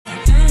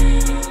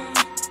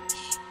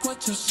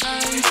Hi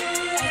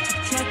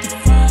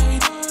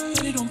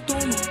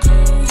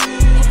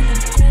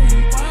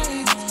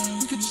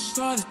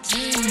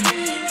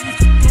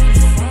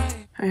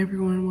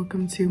everyone,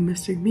 welcome to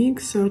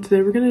Miiks. So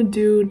today we're gonna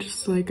do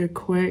just like a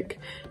quick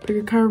pick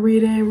a card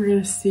reading. We're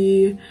gonna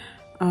see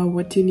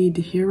what do you need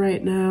to hear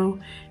right now,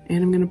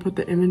 and I'm gonna put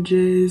the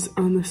images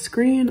on the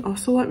screen.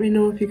 Also let me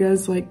know if you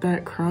guys like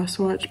that cross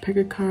watch pick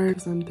a card,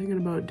 because I'm thinking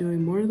about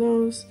doing more of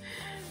those.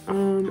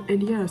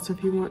 And yeah, so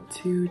if you want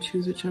to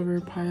choose whichever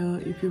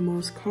pile you feel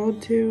most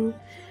called to,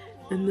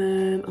 and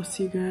then I'll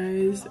see you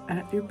guys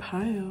at your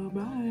pile.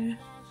 Bye.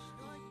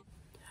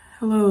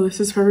 Hello, this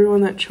is for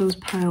everyone that chose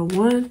pile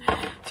 1.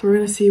 So we're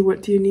gonna see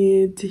what do you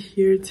need to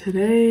hear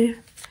today.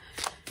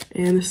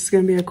 And this is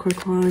gonna be a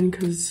quick one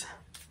because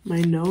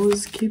my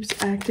nose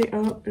keeps acting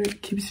up and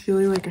it keeps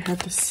feeling like I have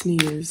to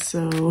sneeze.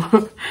 So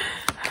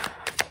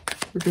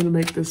we're gonna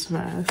make this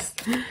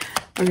fast.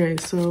 Okay,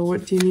 so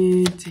what do you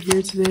need to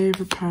hear today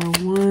for pile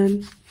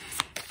 1?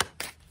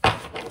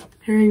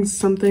 Hearing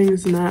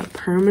something's not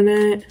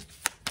permanent.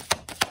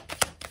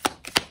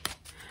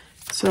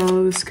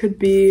 So this could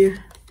be,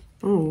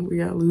 oh, we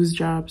got lose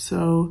job.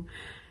 So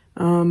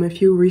if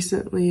you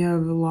recently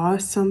have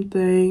lost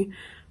something,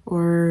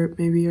 or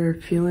maybe you're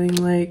feeling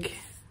like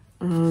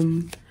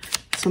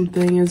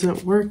something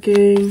isn't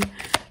working,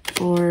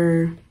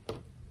 or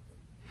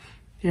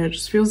yeah, it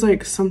just feels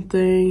like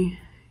something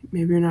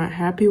maybe you're not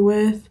happy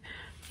with.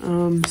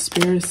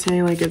 Spirit is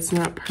saying like it's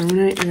not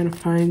permanent. You're gonna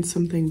find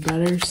something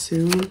better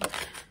soon.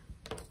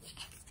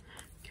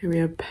 Okay, we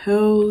have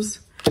pills.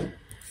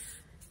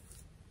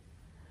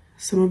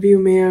 Some of you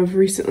may have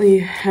recently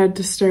had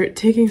to start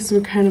taking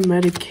some kind of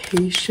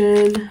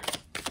medication.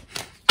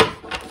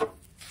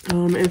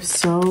 If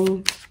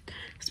so,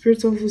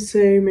 Spirit's also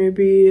saying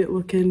maybe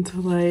look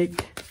into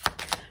like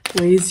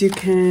ways you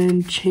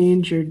can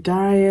change your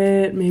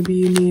diet. Maybe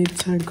you need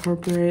to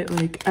incorporate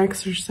like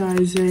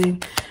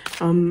exercising.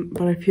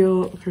 But I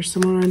feel for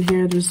someone on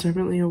here, there's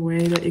definitely a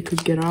way that you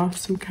could get off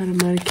some kind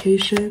of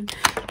medication.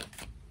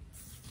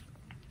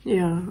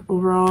 Yeah,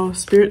 overall,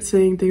 Spirit's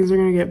saying things are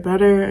gonna get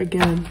better.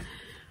 Again,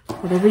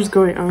 whatever's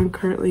going on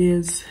currently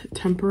is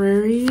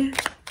temporary.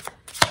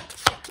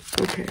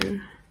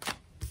 Okay.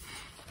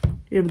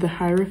 You have the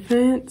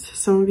Hierophant.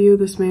 Some of you,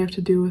 this may have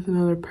to do with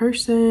another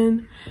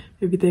person.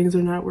 Maybe things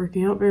are not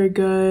working out very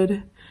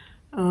good.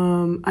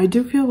 I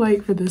do feel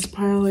like for this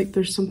pile, like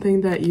there's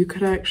something that you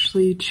could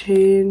actually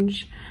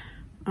change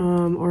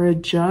or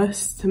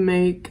adjust to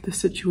make the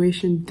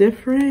situation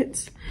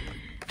different.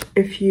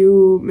 If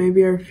you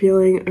maybe are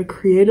feeling a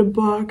creative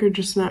block or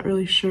just not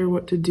really sure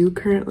what to do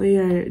currently,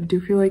 I do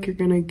feel like you're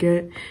gonna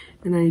get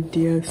an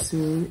idea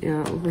soon.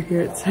 Yeah, over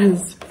here it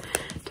says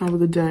top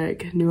of the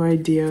deck, new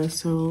idea.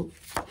 So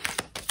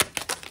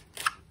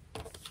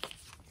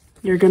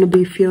you're gonna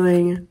be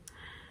feeling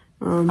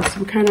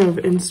some kind of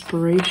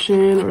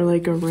inspiration or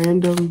like a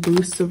random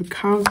boost of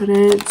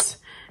confidence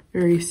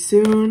very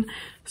soon.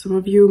 Some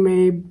of you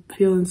may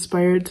feel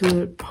inspired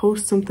to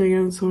post something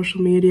on social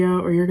media,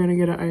 or you're gonna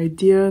get an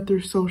idea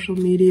through social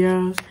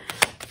media.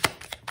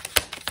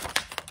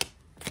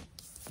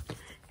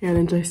 Yeah,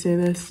 didn't I say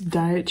this?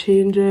 Diet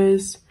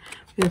changes.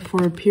 We have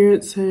 4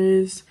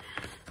 appearances.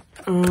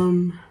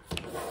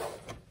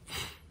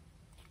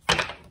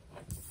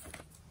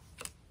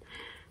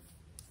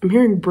 I'm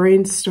hearing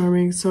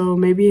brainstorming, so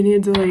maybe you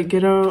need to like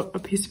get out a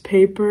piece of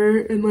paper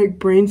and like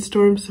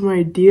brainstorm some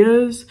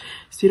ideas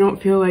so you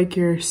don't feel like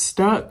you're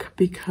stuck,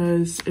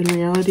 because in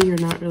reality you're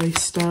not really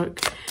stuck.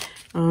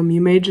 You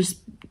may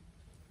just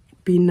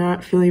be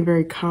not feeling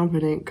very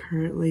confident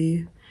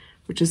currently,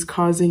 which is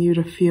causing you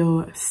to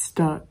feel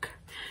stuck.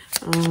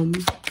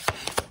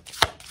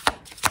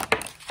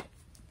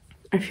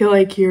 I feel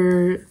like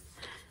your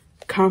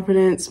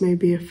confidence may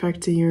be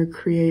affecting your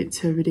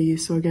creativity.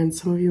 So again,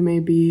 some of you may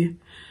be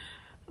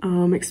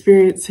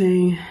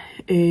experiencing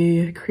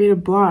a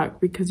creative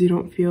block because you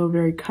don't feel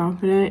very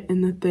confident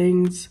in the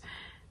things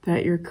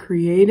that you're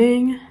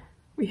creating.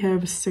 We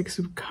have 6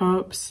 of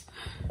Cups.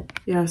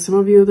 Yeah, some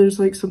of you, there's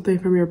like something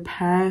from your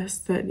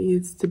past that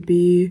needs to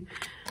be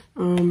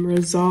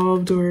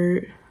resolved,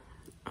 or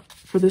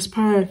for this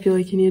part, I feel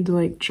like you need to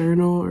like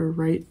journal or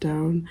write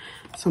down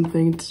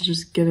something to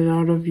just get it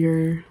out of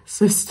your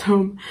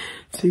system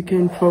so you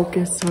can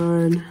focus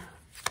on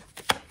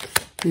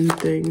new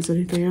things.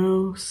 Anything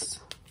else?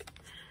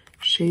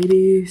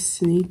 Shady,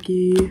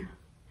 sneaky.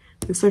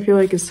 This I feel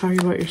like is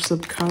talking about your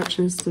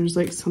subconscious. There's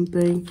like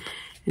something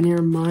in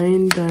your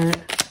mind that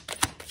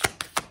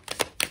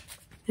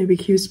maybe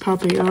keeps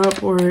popping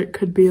up, or it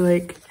could be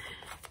like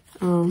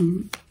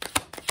you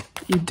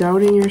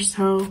doubting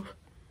yourself.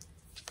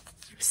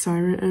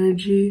 Siren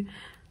energy.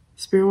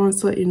 Spirit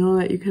wants to let you know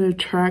that you can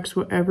attract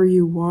whatever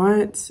you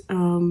want,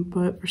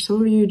 but for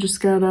some of you, you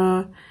just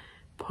gotta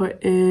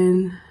put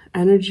in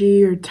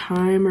energy or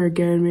time, or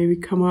again, maybe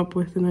come up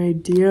with an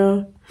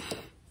idea.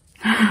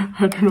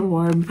 I don't know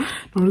why I'm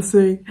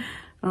noticing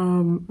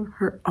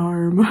her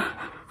arm.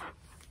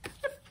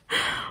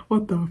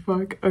 What the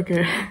fuck?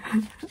 Okay.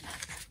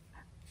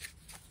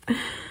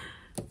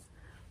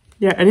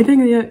 Yeah,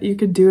 anything that you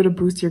could do to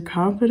boost your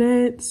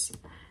confidence,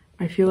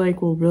 I feel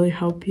like will really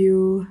help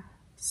you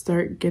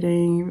start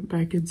getting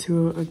back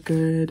into a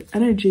good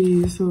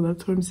energy. So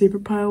that's what I'm seeing for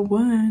pile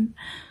 1.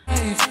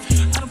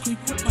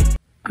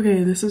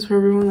 Okay, this is for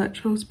everyone that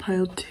chose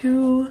pile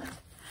 2.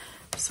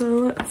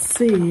 So let's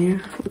see,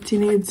 what do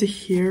you need to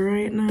hear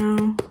right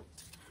now?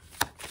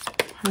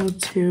 Pile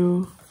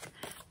 2,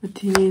 what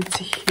do you need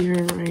to hear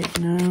right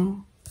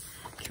now?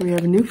 Okay, we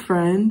have a new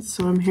friend.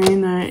 So I'm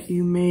hearing that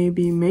you may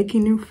be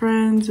making new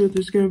friends, or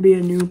there's going to be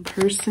a new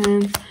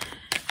person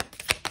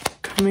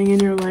coming in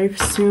your life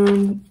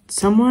soon.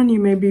 Someone you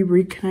may be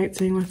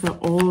reconnecting with an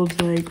old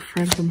like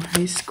friend from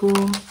high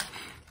school,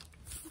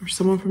 or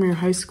someone from your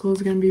high school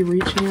is going to be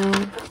reaching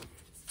out.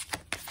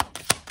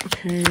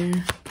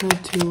 Okay, pile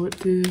 2, what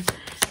do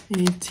you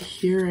need to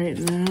hear right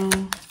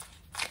now?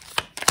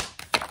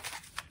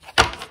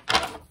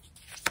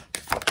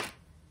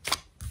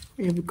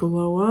 We have a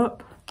glow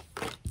up.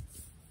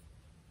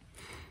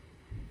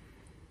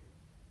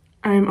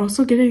 I'm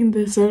also getting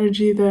this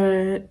energy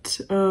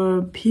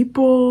that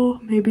people,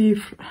 maybe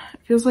it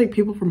feels like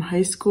people from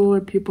high school or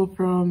people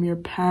from your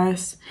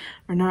past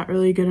are not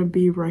really going to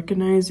be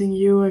recognizing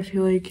you. I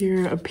feel like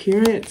your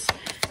appearance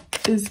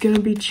is going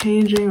to be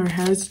changing or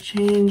has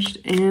changed,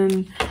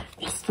 and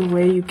just the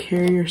way you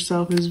carry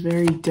yourself is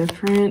very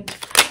different.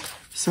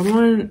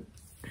 Someone,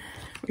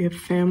 we have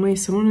family,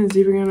 someone is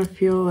even going to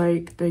feel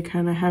like they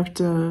kind of have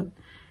to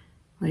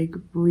like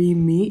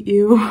re-meet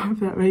you, if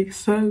that makes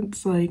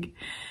sense. Like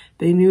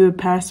they knew the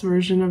past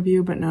version of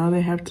you, but now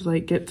they have to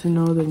like get to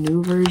know the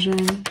new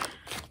version.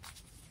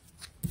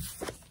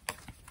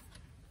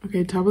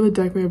 Okay, top of the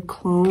deck we have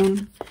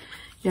clone.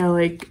 Yeah,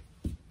 like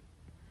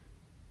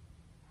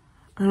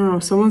I don't know,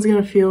 someone's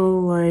gonna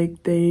feel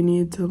like they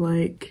need to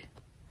like,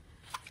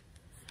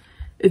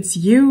 it's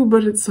you,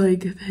 but it's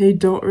like they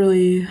don't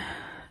really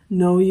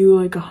know you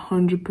like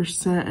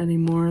 100%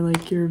 anymore.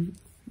 Like you're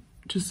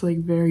just like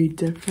very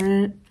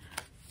different.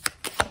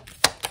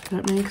 If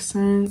that makes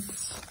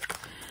sense.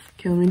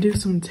 Okay, let me do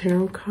some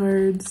tarot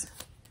cards.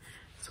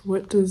 So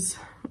what does,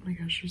 oh my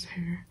gosh, there's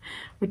hair.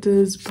 What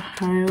does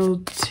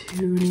pile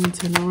 2 need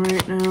to know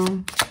right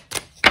now?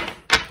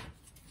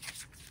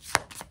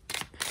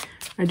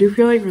 I do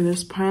feel like for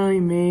this pile,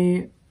 you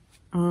may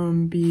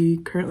be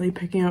currently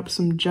picking up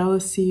some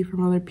jealousy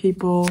from other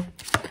people.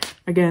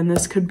 Again,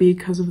 this could be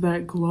because of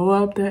that glow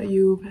up that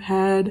you've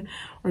had,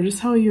 or just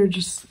how you're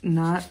just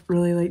not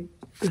really like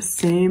the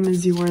same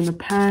as you were in the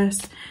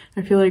past.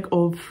 I feel like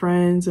old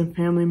friends and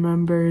family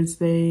members,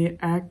 they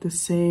act the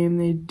same,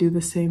 they do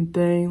the same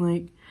thing.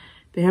 Like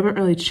they haven't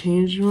really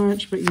changed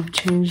much, but you've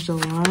changed a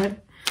lot.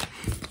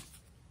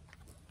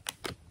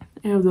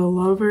 I have the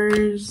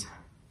Lovers.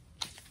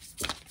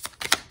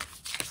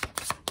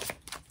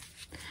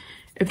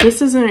 If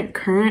this isn't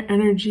current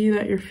energy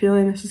that you're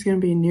feeling, this is going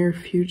to be near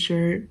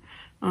future.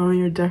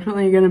 You're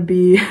definitely going to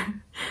be, I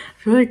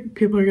feel like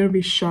people are going to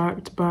be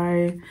shocked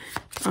by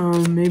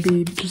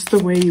maybe just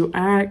the way you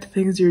act,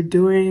 things you're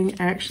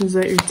doing, actions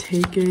that you're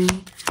taking.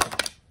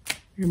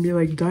 You're going to be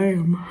like,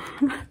 damn.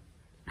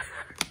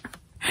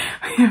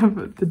 We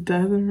have the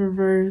Death in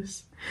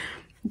reverse.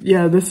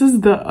 Yeah, this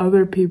is the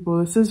other people.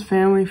 This is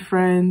family,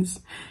 friends,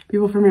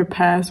 people from your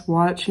past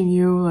watching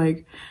you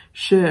like,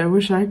 shit, I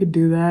wish I could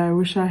do that. I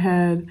wish I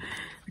had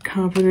the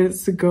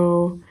confidence to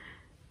go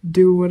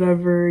do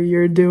whatever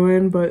you're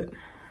doing. But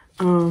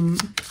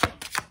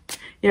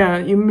yeah,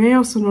 you may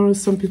also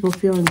notice some people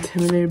feel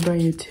intimidated by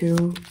you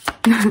too.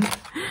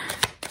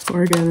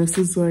 Or again, this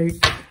is like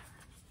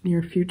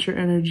your future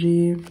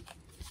energy.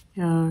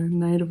 Yeah,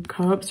 Knight of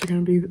Cups. You're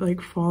gonna be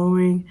like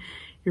following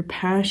your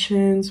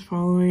passions,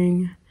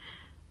 following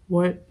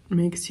what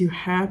makes you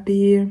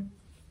happy,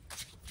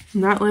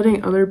 not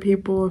letting other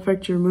people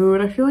affect your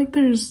mood. I feel like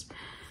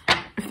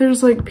if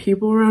there's like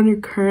people around you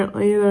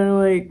currently that are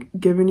like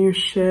giving you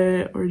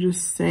shit or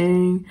just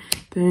saying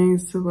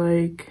things to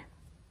like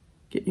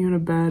get you in a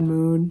bad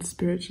mood,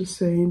 Spirit's just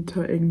saying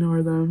to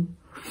ignore them.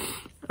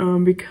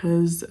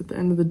 Because at the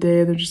end of the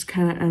day, they're just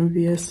kind of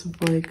envious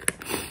of like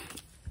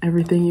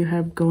everything you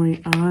have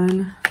going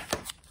on.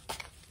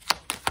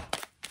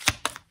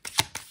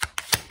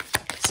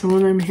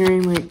 Someone I'm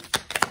hearing like,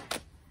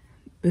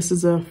 this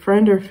is a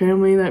friend or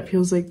family that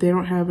feels like they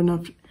don't have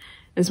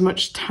as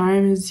much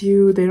time as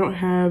you. They don't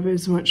have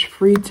as much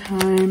free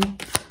time.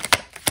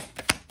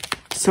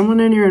 Someone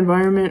in your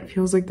environment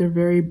feels like they're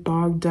very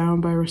bogged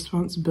down by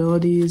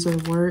responsibilities or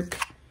work.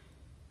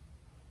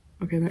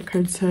 Okay, that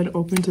card said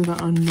open to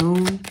the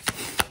unknown.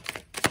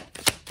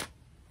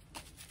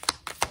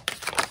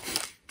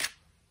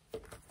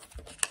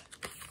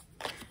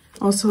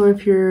 Also,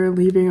 if you're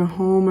leaving a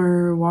home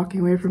or walking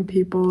away from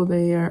people,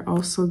 they are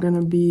also going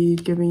to be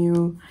giving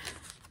you,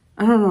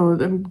 I don't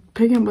know, I'm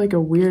picking up like a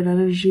weird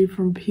energy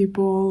from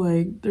people.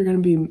 Like they're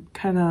going to be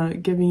kind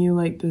of giving you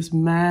like this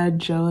mad,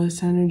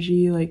 jealous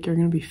energy. Like you're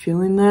going to be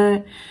feeling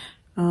that.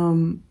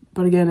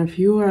 But again, if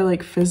you are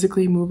like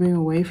physically moving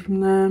away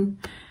from them,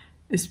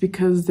 it's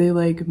because they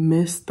like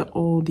miss the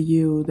old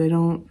you. They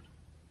don't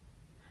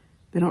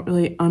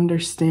really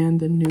understand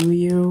the new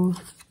you.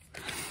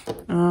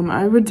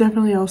 I would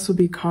definitely also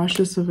be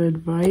cautious of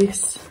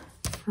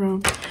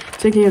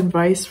taking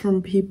advice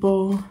from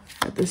people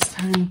at this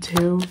time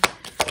too,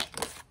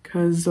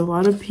 because a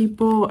lot of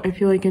people, I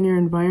feel like in your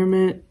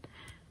environment,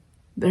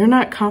 they're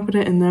not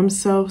confident in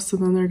themselves, so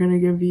then they're going to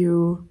give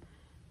you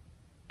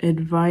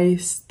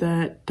advice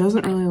that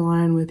doesn't really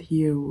align with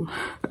you.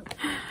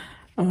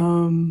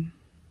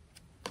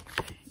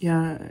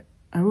 Yeah,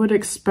 I would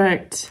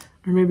expect,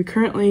 or maybe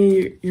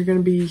currently you're going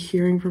to be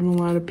hearing from a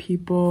lot of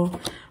people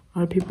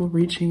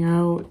reaching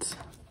out.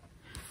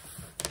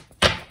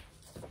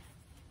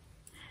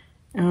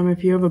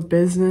 If you have a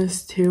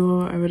business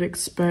too, I would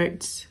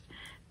expect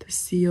to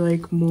see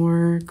like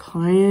more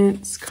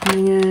clients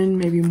coming in,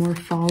 maybe more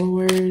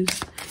followers,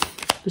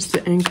 just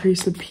to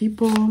increase the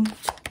people.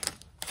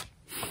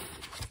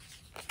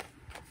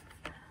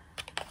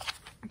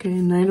 Okay,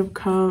 Knight of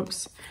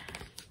Cups.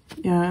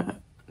 Yeah,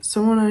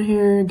 someone out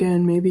here,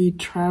 again, maybe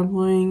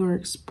traveling or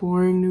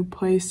exploring new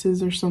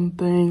places or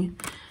something.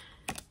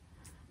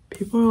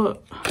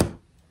 People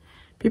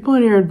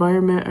in your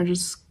environment are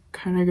just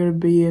kind of going to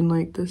be in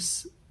like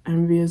this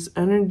envious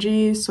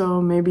energy,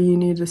 so maybe you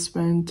need to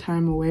spend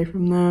time away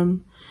from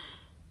them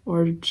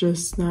or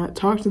just not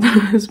talk to them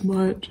as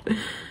much.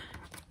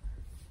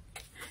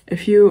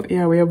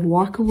 We have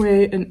walk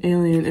away and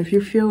alien. If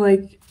you feel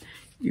like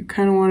you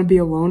kind of want to be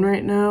alone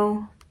right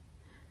now,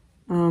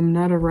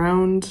 not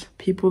around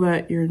people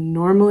that you're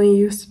normally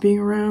used to being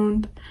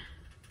around,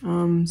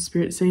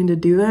 Spirit saying to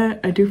do that.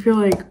 I do feel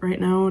like right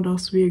now would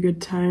also be a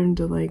good time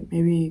to like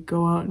maybe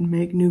go out and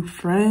make new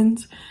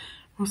friends.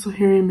 I'm also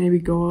hearing maybe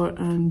go out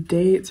on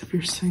dates if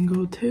you're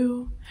single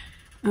too.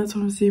 That's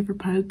what I'm seeing for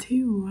pile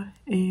 2.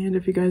 And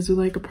if you guys would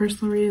like a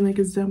personal reading, link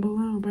is down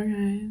below. Bye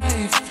guys.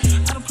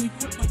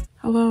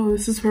 Hello,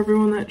 this is for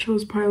everyone that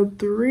chose pile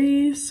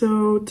 3.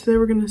 So today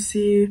we're gonna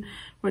see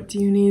what do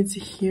you need to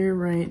hear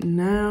right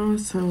now.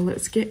 So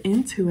let's get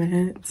into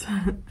it.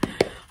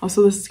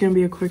 Also, this is going to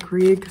be a quick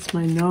read because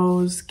my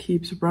nose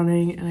keeps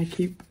running and I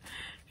keep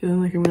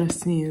feeling like I'm going to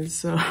sneeze.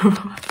 So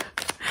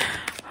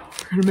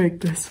we're going to make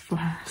this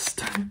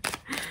fast.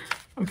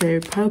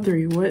 Okay, pile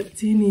 3. What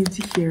do you need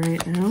to hear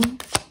right now?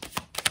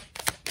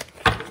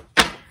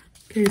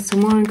 Okay,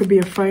 someone could be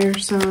a fire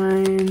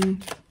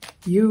sign,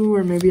 you,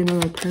 or maybe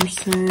another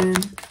person.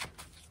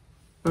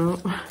 Oh,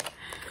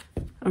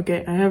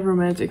 okay, I have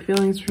romantic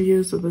feelings for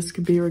you, so this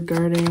could be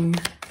regarding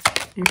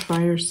a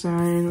fire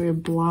sign. We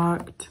have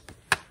blocked.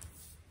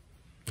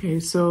 Okay,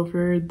 so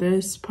for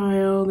this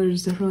pile,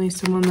 there's definitely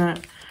someone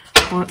that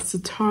wants to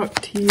talk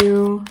to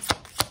you.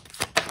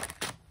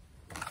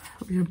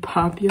 We have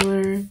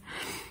popular.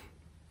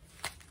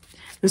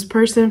 This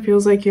person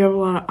feels like you have a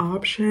lot of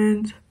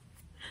options.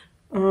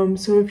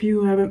 So if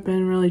you haven't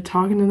been really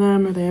talking to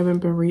them or they haven't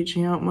been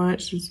reaching out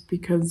much, it's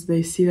because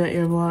they see that you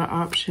have a lot of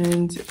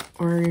options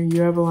or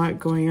you have a lot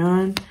going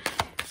on.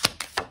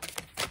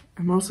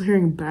 I'm also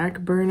hearing back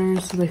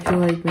burners, so they feel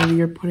like maybe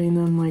you're putting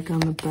them like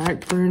on the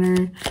back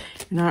burner.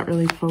 You're not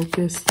really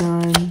focused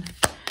on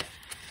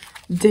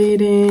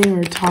dating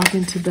or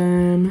talking to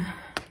them.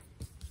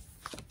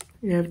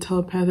 You have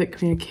telepathic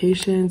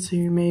communication, so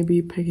you may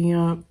be picking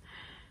up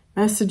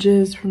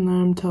messages from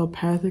them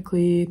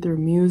telepathically through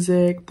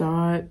music,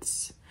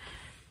 thoughts,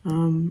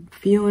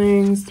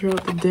 feelings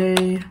throughout the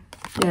day.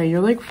 Yeah,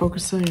 you're like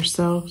focused on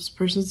yourself. This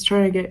person's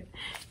trying to get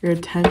your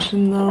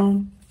attention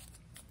though.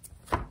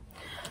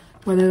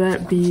 Whether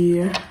that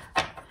be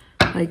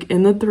like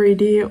in the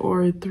 3D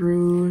or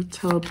through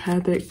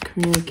telepathic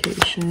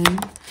communication.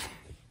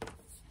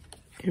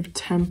 You have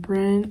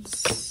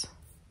Temperance.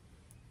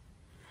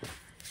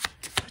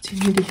 What do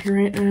you need to hear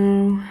right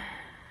now?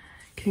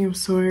 King of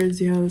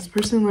Swords. Yeah, this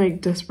person like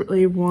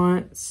desperately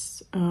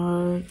wants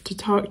to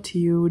talk to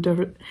you,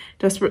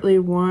 desperately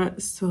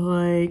wants to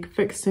like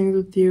fix things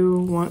with you,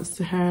 wants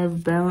to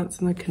have balance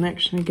in the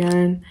connection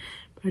again,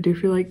 but I do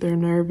feel like they're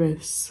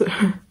nervous.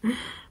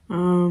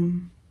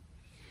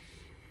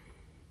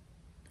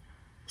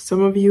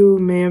 Some of you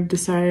may have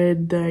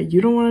decided that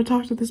you don't want to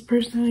talk to this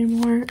person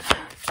anymore.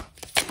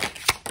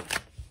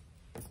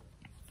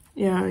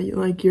 Yeah,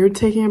 like you're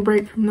taking a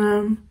break from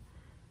them.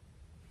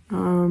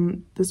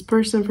 This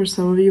person, for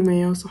some of you,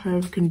 may also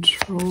have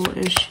control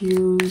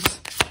issues,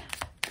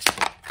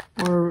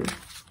 or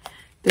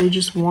they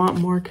just want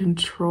more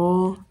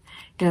control.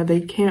 Yeah, they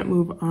can't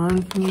move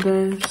on from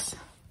this.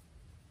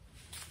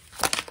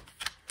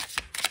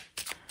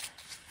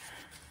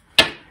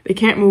 They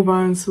can't move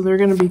on, so they're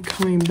going to be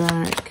coming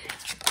back.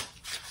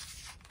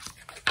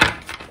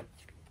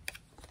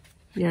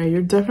 Yeah,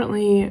 you're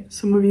definitely,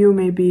 some of you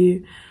may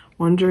be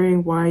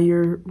wondering why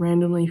you're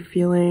randomly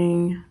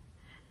feeling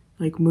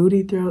like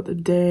moody throughout the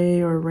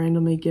day or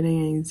randomly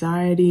getting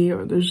anxiety,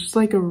 or there's just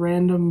like a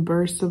random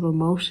burst of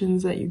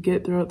emotions that you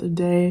get throughout the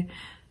day.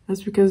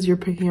 That's because you're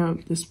picking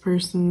up this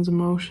person's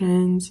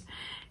emotions.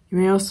 You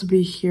may also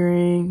be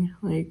hearing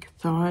like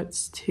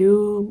thoughts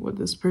too, what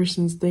this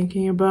person's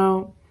thinking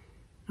about.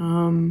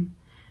 Again,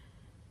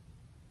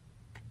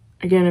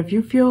 if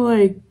you feel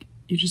like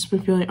you've just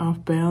been feeling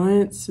off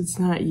balance, it's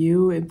not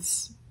you,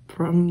 it's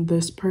from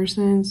this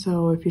person.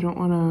 So if you don't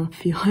want to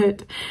feel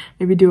it,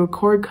 maybe do a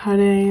cord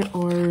cutting,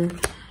 or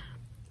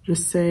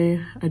just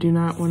say, I do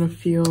not want to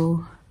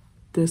feel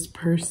this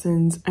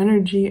person's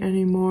energy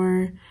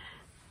anymore.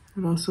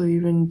 I'd also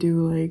even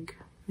do like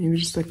maybe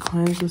just a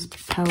cleanse with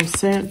Palo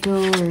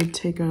Santo, or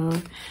take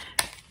a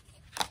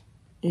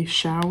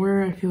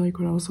shower. I feel like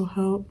would also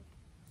help.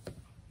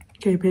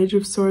 Okay, Page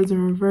of Swords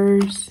in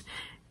reverse.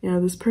 Yeah,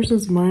 this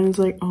person's mind is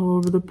like all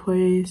over the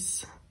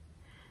place,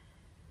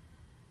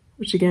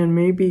 which again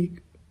may be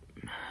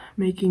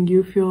making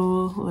you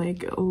feel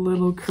like a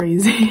little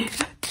crazy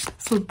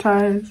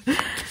sometimes,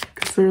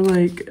 because they're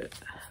like,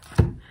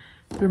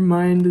 their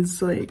mind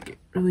is like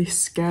really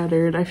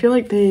scattered. I feel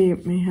like they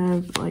may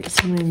have like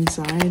some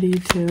anxiety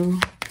too.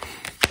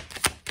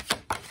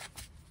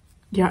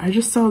 Yeah, I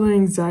just saw the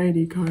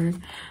anxiety card.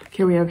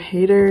 Okay, we have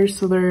haters.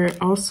 So they're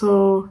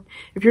also,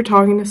 if you're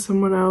talking to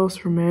someone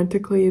else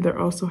romantically, they're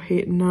also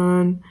hating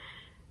on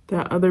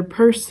that other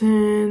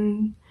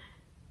person.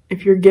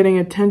 If you're getting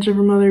attention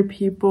from other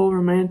people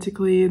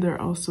romantically, they're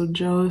also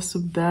jealous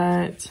of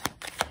that.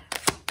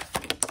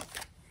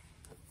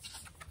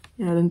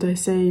 Yeah, didn't I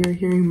say you're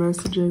hearing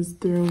messages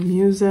through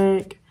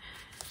music?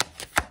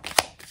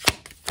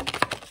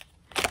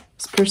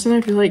 This person,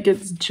 I feel like,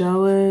 gets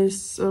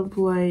jealous of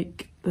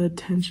like the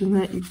attention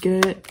that you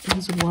get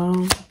as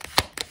well,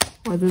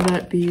 whether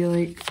that be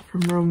like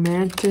from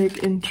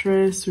romantic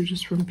interests or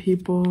just from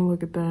people.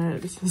 Look at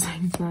that, this is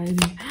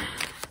anxiety.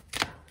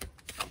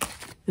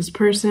 This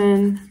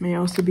person may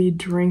also be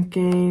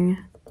drinking,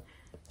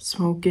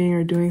 smoking,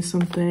 or doing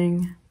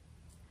something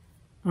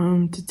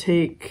to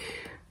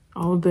take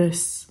all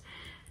this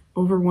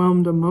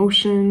overwhelmed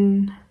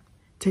emotion,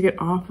 take it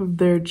off of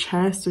their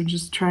chest, or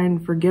just try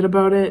and forget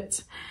about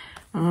it.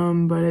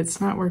 But it's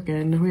not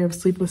working. We have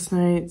sleepless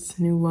nights,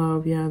 new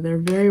love. Yeah, they're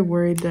very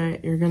worried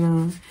that you're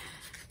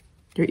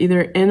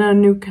either in a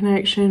new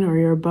connection or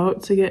you're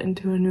about to get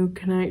into a new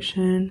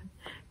connection.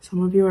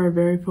 Some of you are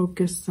very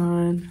focused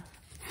on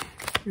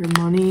your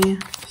money.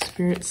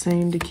 Spirit's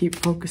saying to keep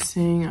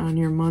focusing on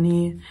your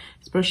money,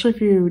 especially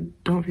if you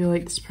don't feel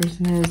like this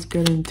person has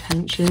good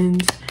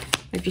intentions.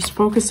 Like, just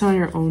focus on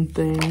your own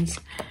things.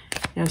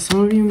 Yeah, some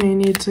of you may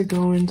need to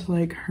go into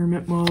like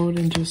hermit mode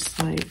and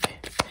just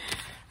like,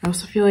 I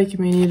also feel like you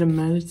may need to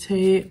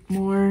meditate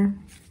more.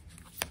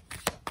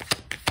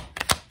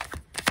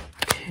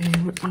 Okay,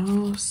 what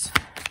else?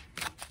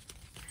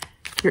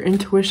 Your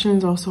intuition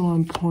is also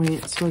on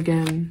point. So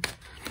again,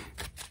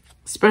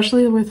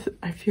 especially with,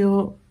 I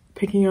feel,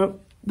 picking up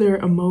their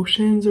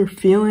emotions or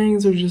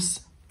feelings, or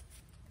just,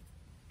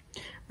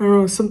 I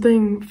don't know,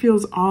 something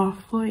feels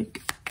off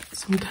like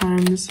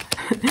sometimes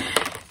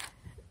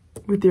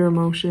with your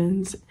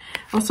emotions.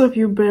 Also, if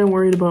you've been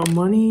worried about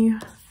money,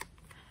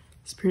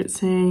 Spirit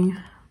saying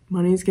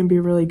money's gonna be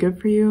really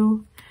good for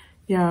you.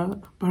 Yeah,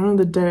 bottom of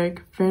the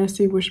deck,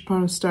 fantasy, wish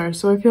upon a star.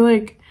 So I feel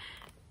like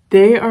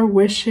they are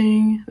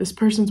wishing, this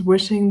person's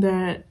wishing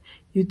that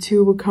you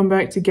two would come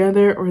back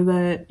together, or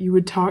that you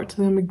would talk to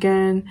them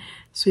again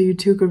so you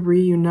two could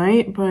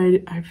reunite.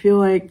 But I feel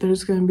like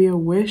there's gonna be a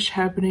wish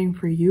happening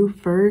for you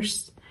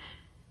first,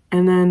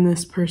 and then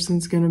this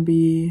person's gonna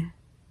be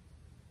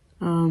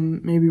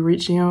maybe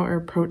reaching out or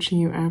approaching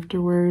you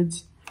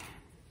afterwards.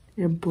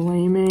 You're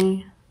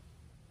blaming.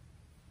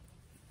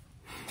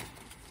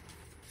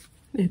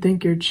 They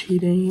think you're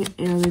cheating,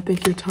 and they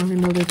think you're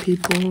talking to other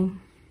people.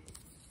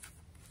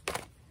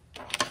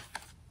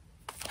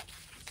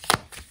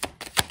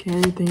 Okay,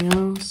 anything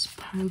else?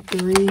 Pile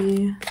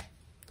 3.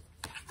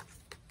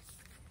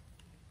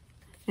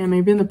 Yeah,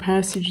 maybe in the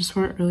past you just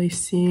weren't really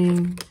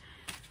seeing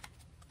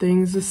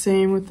things the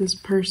same with this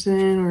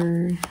person,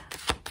 or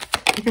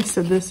I think I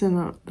said this in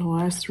the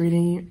last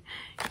reading.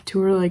 You two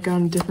were like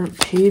on different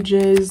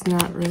pages,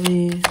 not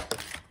really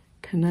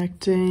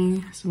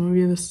connecting. Some of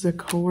you, this is a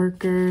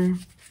coworker.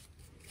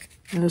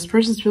 And this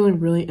person's feeling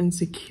really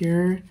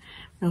insecure.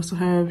 We also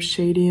have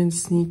shady and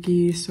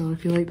sneaky, so I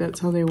feel like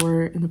that's how they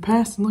were in the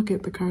past. And look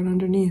at the card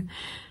underneath.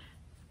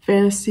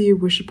 Fantasy,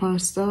 wish upon a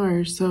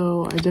star.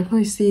 So I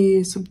definitely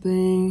see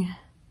something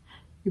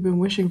you've been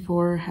wishing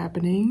for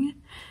happening,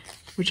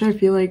 which I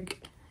feel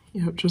like,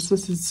 you know,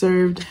 justice is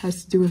served,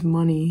 has to do with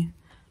money.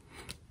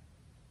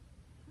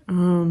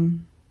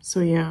 So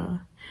yeah.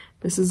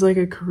 This is like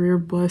a career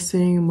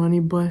blessing, money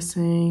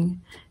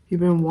blessing. If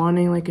you've been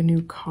wanting like a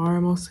new car,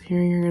 I'm also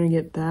hearing you're gonna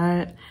get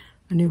that.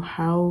 A new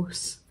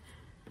house.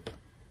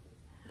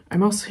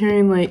 I'm also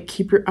hearing like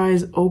keep your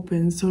eyes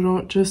open, so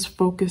don't just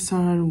focus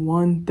on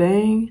one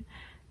thing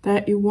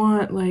that you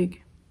want.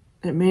 Like,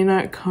 it may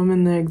not come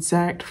in the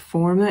exact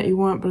form that you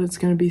want, but it's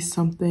gonna be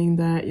something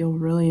that you'll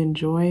really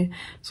enjoy.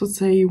 So let's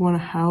say you want a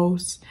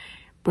house,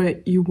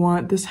 but you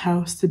want this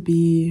house to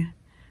be,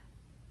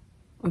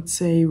 let's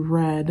say,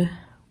 red.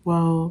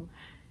 Well,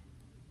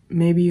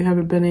 maybe you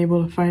haven't been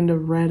able to find a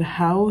red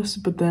house,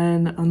 but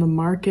then on the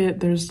market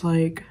there's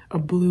like a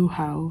blue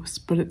house,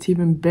 but it's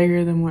even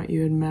bigger than what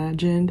you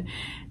imagined,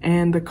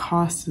 and the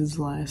cost is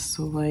less.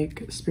 So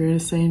like Spirit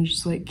is saying,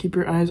 just like keep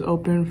your eyes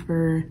open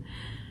for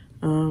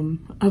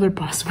other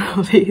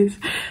possibilities.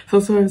 So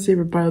that's what I would say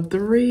for pile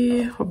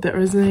 3. Hope that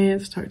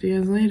resonates. Talk to you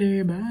guys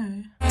later.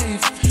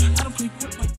 Bye.